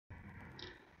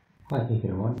Hi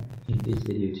everyone, in this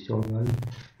video tutorial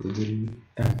we will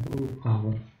improve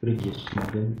our previous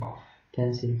model of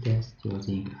tensile test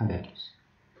using Abaqus.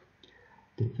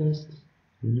 The first,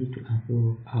 we need to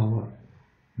improve our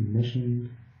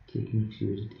measuring techniques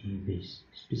used in this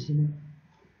specimen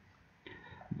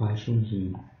by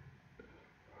changing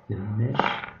the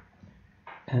mesh,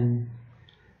 and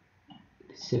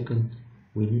the second,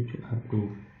 we need to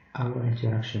improve our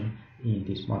interaction in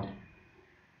this model.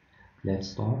 Let's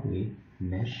start with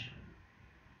mesh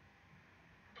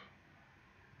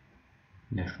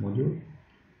module,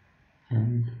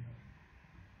 and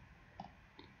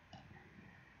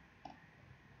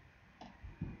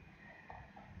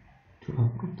to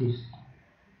improve this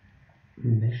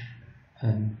mesh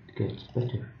and get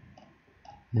better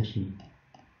meshing,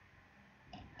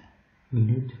 we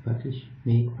need to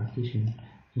make partition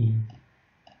in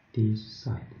this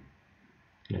side.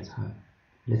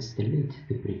 Let's delete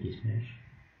the previous mesh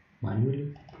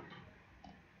manually.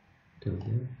 Go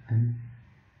there and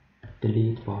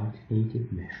delete part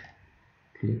native mesh.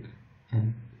 Click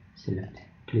and select.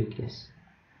 Click yes.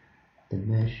 The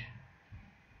mesh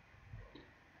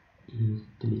is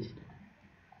deleted.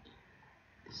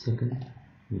 The second,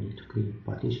 we need to create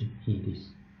partition in this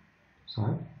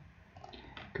side.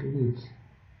 Create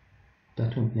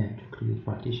datum plan to create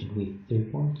partition with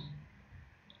 3 points.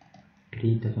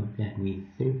 Create datum plan with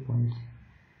 3 points.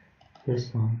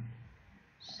 First one,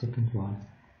 second one,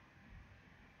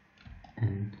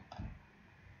 and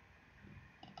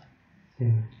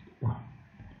third one.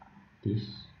 This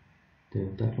the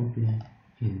datum plan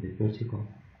in the vertical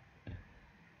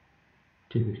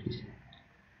to the specimen.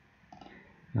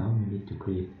 Now we need to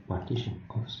create partition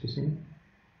of specimen.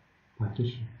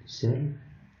 Partition cell.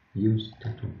 Use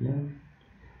datum plan.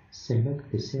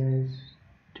 Select the cells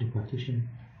to partition.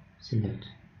 Select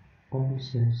all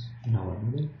cells in our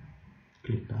model.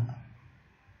 Click done.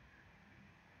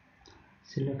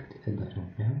 Select a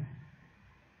datum plan.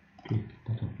 Click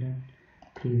datum plan.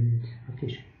 Create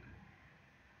partition.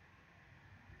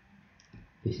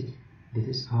 This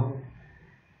is our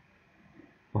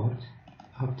part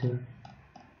after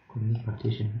create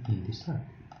partition in this side.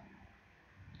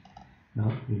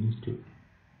 Now we need to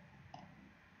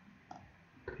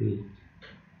create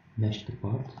mesh the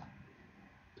part.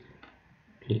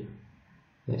 Click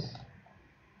yes.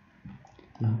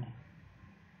 Now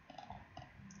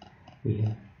we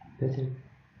have better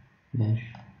mesh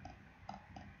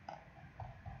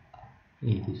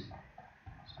in this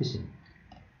specimen.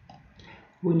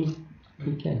 We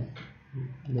can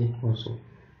make also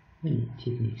many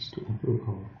techniques to improve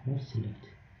our mesh.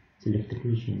 Select the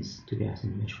regions to be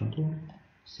assigned mesh control.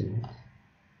 Select.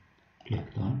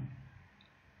 Click done.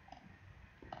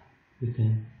 We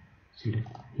can select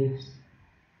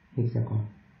hexagon.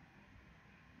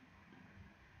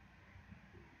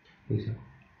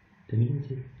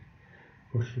 Terminated.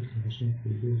 For shape selection,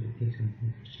 we use a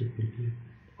hexagon shape review.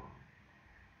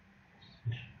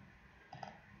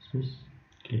 Smooth.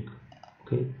 Click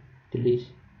OK. Delete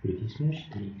previous mesh.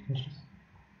 Delete meshes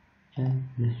and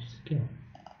mesh scale.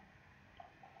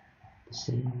 The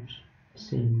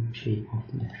same shape of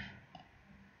the mesh.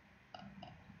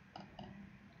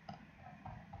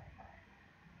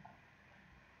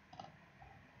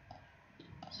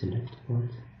 Select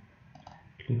part.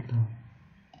 Click down.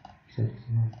 Select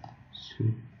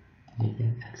sweep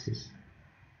medial axis.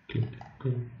 Click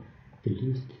OK.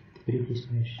 Delete the previous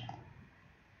mesh.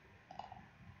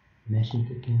 Meshing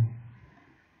again.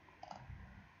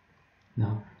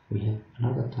 Now we have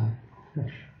another type of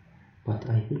mesh, but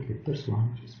I think the first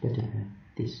one is better than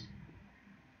this.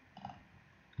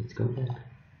 Let's go back.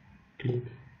 Click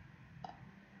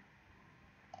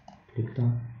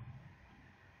down.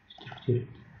 Structure.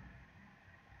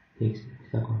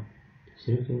 Hexagon.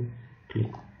 Circle.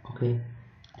 Click OK.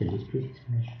 Delete previous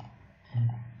mesh and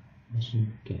meshing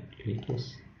again. Click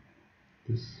yes.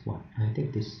 This one. I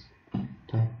think this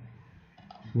type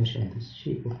of mesh and this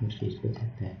shape of mesh is better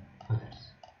than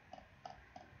others.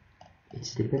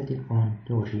 It's depending on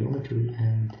your geometry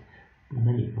and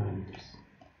many parameters,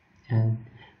 and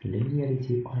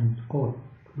linearity or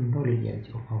non-linearity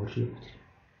of our geometry.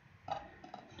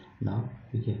 Now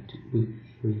we go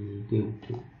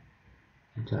to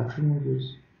interaction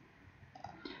modules.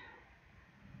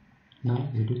 Now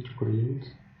we need to create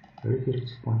a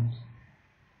reference point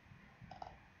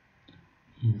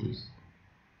in this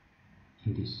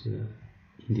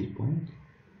point.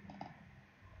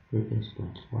 Reference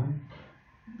point 1.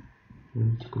 We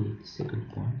need to create the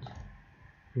second point.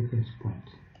 Reference point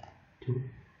 2,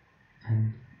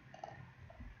 and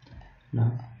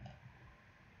now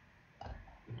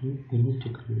we need to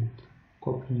create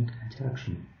coupling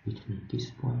interaction between this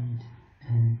point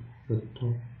and the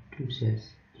top two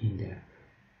cells in there.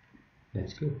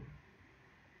 Let's go.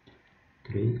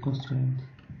 Create constraint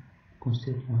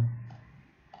 1.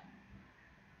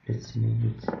 Let's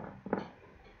name it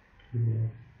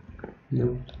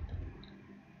load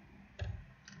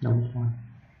 1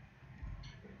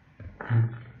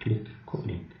 and click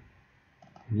coupling.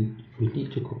 We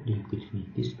need to coupling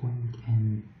between this point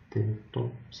and the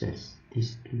top cells,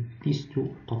 these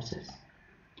two top cells.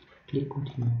 Click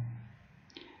continue.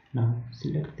 Now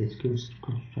select the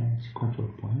constraint control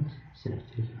point, select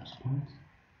reference point,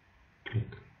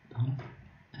 click done,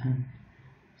 and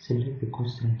select the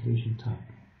constraint region type.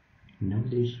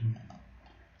 Node region,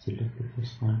 select the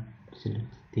first one,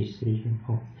 select this region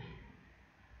of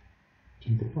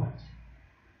in the part.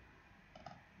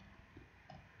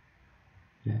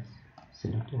 Let's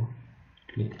select all,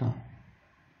 click done.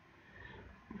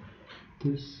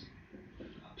 These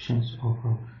options of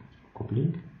our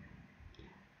coupling: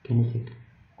 kinetic,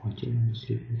 continuum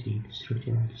distributing,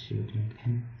 structural distributing,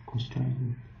 and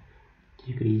constraint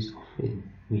degrees of freedom.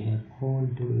 We have all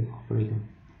degrees of freedom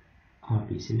are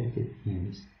be selected in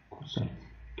this constraint.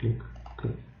 Click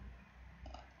OK.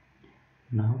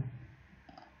 Now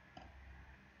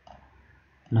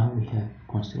we have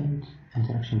constraint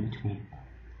interaction between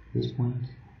this point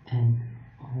and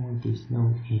all these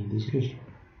nodes in this region.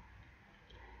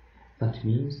 That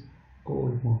means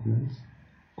all movements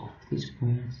of this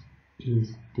point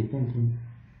is dependent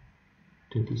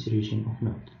to this region of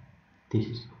node. This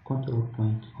is a control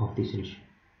point of this region.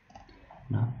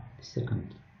 Now the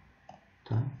second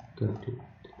time, go to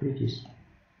the previous,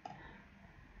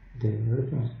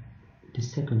 the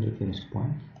second reference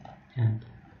point and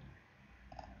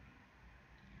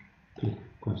click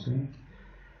constraint,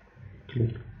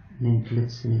 click name,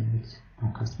 let's name it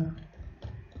on customer,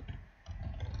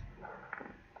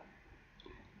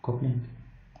 coupling,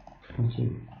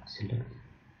 continue, select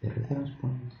the reference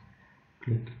point,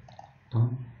 click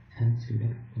done, and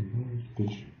select the node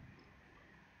region.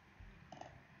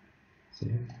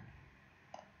 Select,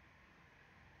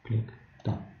 click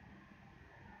done.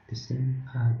 The same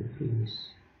as the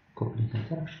previous coupling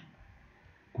interaction.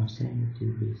 Constraint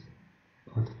degrees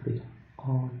of freedom.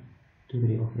 All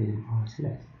degrees of freedom are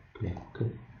selected. Click OK.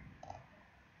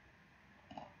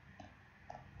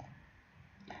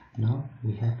 Now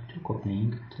we have two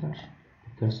coupling interaction.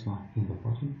 The first one in the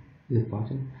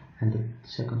bottom, and the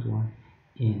second one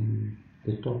in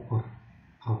the top of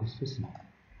our specimen.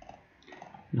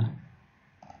 Now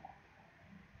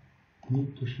we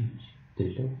need to change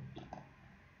the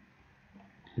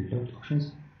load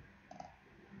options.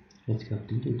 Let's go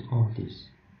delete all this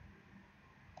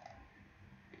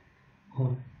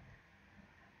or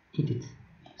edit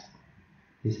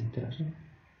this interaction.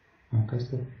 On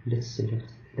custom, let's select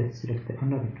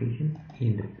another region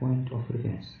in the point of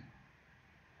reference.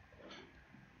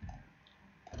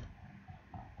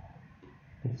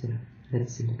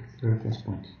 Let's select the reference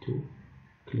point 2,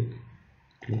 click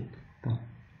done,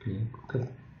 click OK.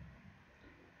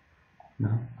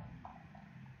 Now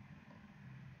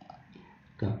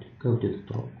go to the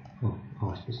top of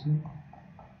our specimen,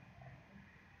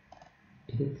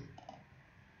 edit,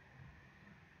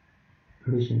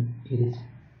 region, edit,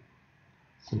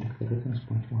 select the reference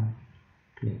point 1,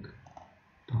 click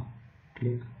done,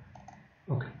 click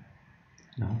OK.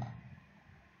 Now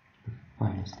the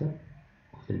final step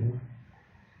of the load,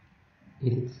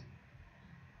 edit,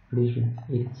 region,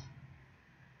 edit,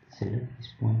 select this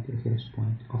point, reference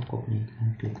point of coupling,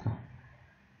 and click done.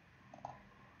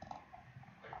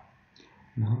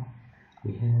 Now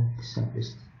we have the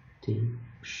simplest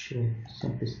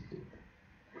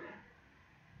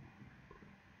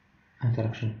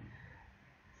interaction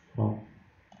from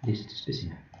this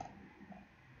specimen.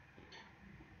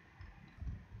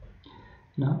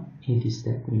 Now in this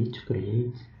step we need to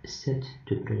create a set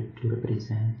to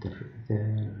represent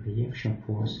the reaction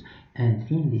force, and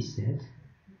in this set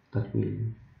that will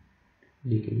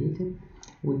be created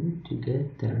we need to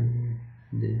get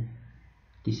the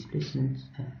displacement,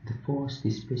 the force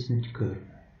displacement curve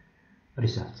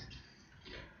result.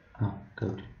 Now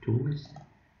go to tools,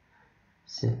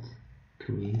 set,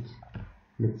 create,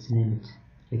 let's name it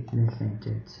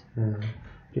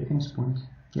reference point,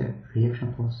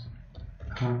 reaction force,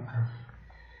 RF,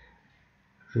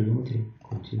 geometry,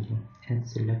 continue, and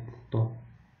select the top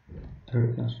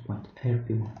reference point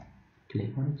RP1,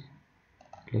 click on it,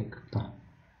 click done.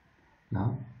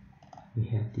 Now we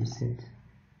have this set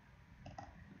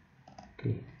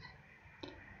created.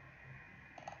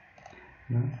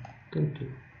 Now go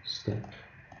to step,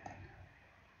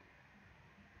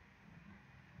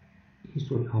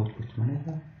 history output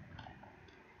manager,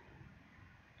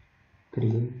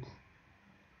 create,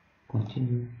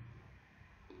 continue,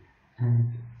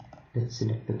 and let's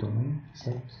select the domain,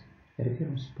 set,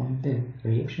 reference point,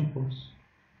 reaction force,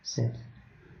 set,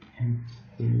 and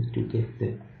we need to get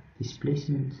the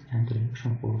displacement and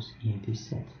reaction force in this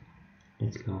set.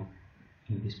 Let's go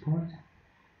in this part,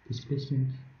 displacement.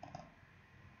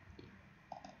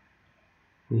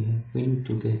 We need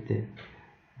to get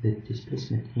the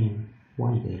displacement in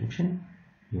y direction,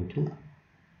 u2,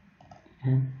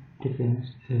 and reference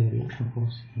reaction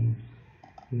force in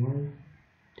y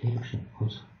direction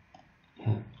also. We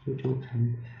have u2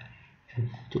 and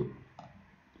f2.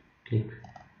 Click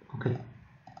OK.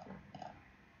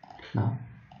 Now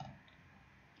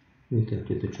we go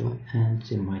to the job and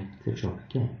simulate the job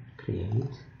again.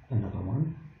 Create another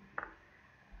one.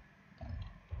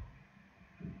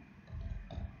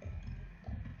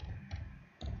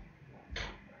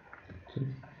 So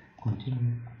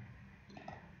continue.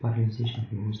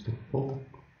 Parallelization, use the fork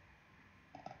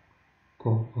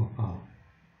core of our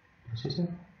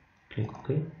processor. Click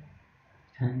OK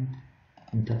and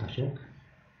data check.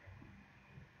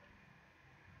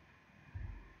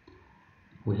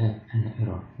 We have an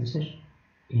error message.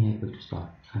 Enable to start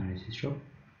analysis job,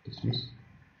 dismiss,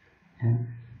 and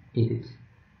edit.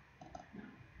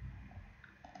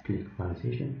 Click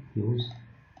parallelization, use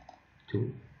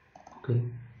to OK,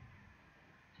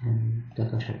 and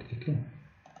data check again.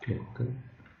 Click OK.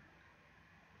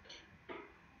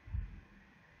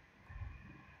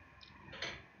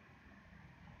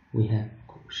 We have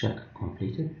check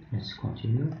completed. Let's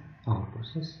continue our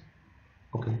process.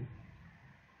 OK.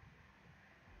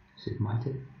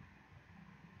 Submitted.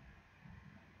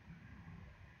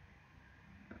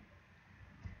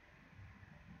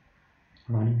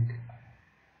 Running.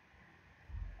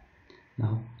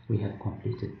 Now we have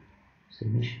completed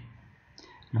submission.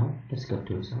 Now let's go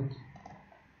to result.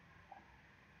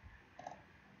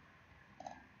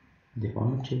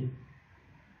 Deformity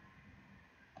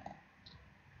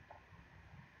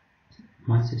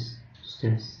minus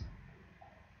stress,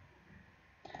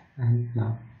 and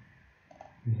now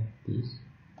we have these.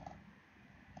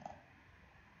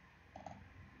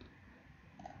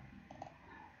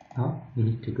 Now we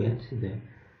need to get the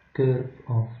curve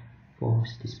of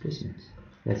force displacement.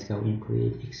 Let's go and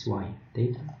create XY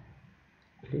data.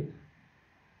 Click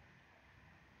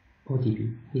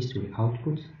ODB history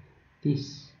output.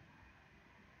 This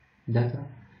data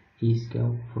is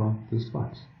go from this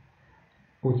part.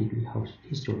 ODB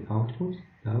history output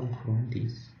go from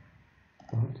this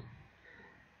part.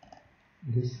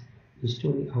 This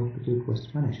history output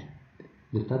request manager.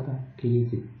 The data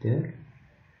created there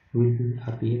will be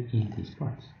appear in this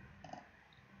part.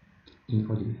 In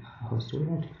ODB history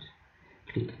output.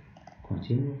 Click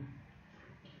continue.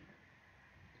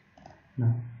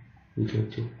 Now we go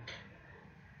to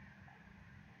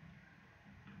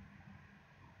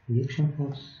reaction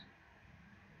force,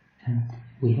 and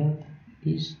we have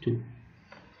these two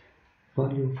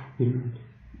value below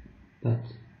that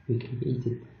we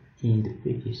created in the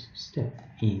previous step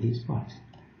in this part.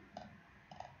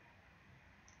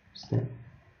 Step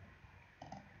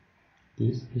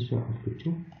this is your output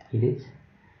 2, edit,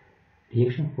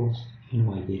 reaction force in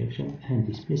y direction and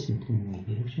displacement in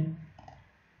y direction.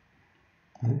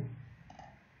 Now,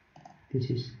 this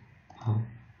is our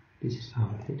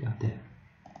data there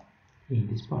in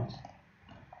this part.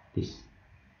 This.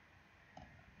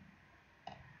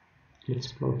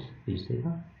 Let's plot this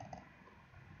data.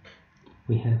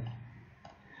 We have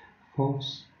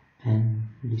force and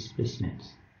displacement.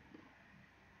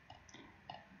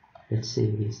 Let's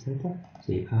save this data.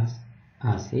 Save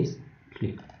as is.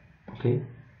 Click OK.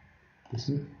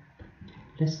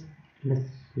 Dismiss.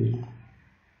 Let's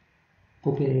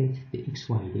operate the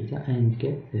XY data and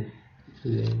get the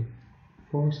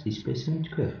force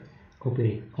displacement curve.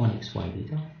 Operate on XY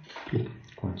data. Click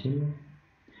continue.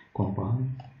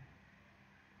 Combine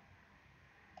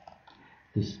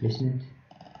displacement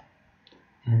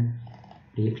and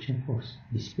reaction force.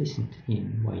 Displacement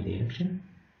in y direction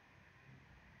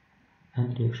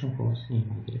and reaction force in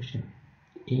y direction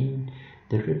in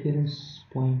the reference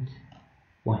point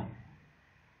 1.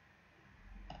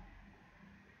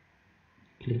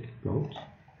 Click plot.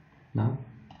 Now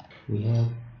we have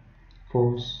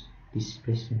force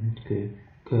displacement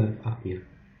curve up here.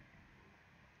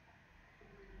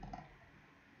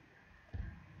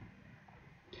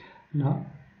 Now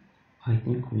I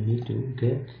think we need to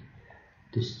get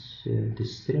this the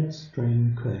stress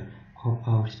strain curve of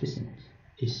our specimen.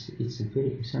 It's a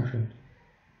very essential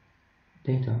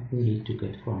data we need to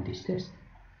get from this test.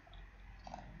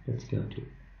 Let's go to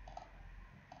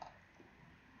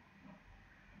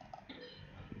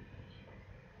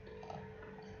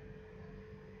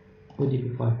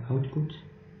ODB5 output.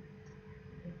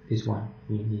 This one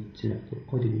we need to select the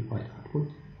ODB5 output.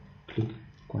 Click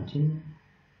continue.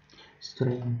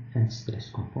 Strain and stress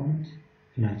component.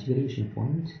 In integration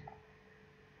point,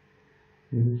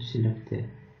 we need to select the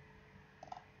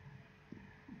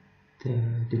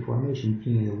deformation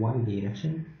in the y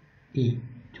direction,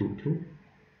 E22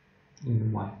 in the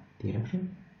y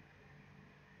direction,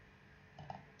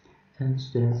 and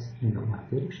stress in the y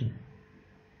direction,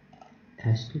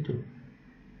 S22.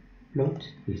 Plot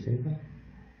this data.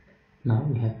 Now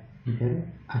we have an error.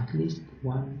 At least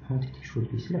one entity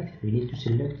should be selected. We need to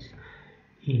select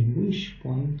in which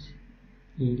point,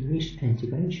 in which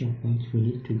integration point we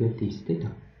need to get this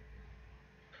data.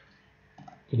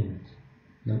 Element.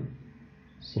 Now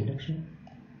selection.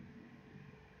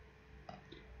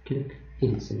 Click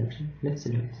edit selection. Let's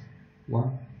select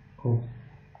one of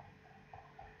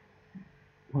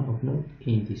node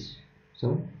in this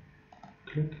zone.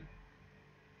 Click.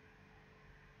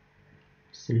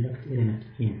 Select element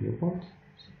in viewport.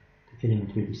 The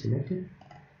element will be selected.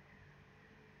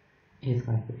 A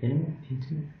type of element,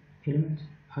 item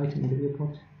in the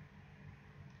viewport.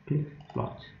 Click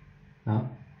plot. Now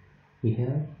we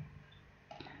have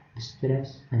the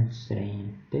stress and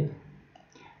strain data.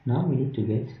 Now we need to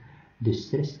get the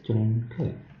stress strain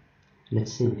curve.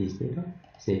 Let's save this data.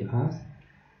 Save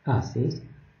as is.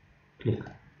 Click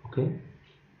OK.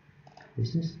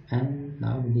 Business, and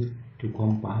now we need to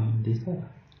combine this data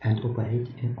and operate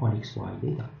on XY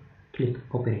data. Click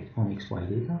operate on XY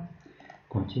data.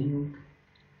 Continue.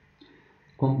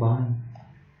 Combine.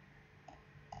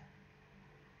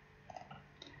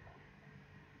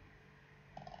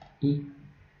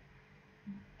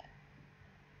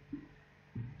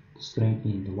 Strain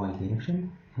in the y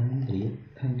direction and real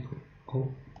and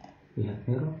oh, we have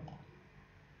error.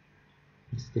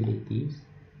 Let's delete these.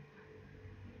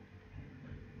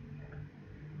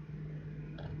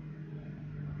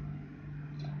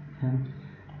 And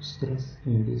stress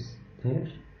in this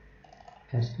direction.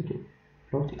 As to the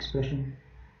plot expression,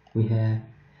 we have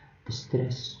the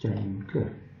stress strain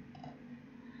curve.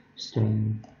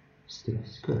 Strain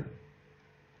stress curve.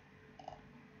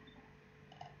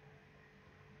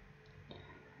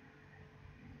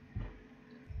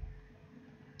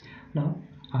 Now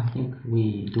I think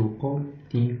we do all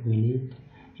things we need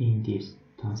in this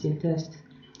tensile test.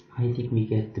 I think we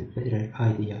get the better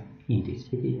idea in this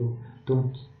video.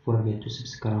 Don't forget to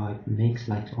subscribe, make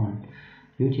likes on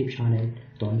YouTube channel.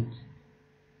 Don't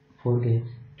forget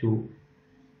to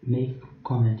make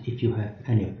comment if you have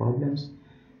any problems,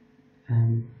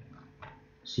 and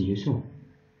see you soon.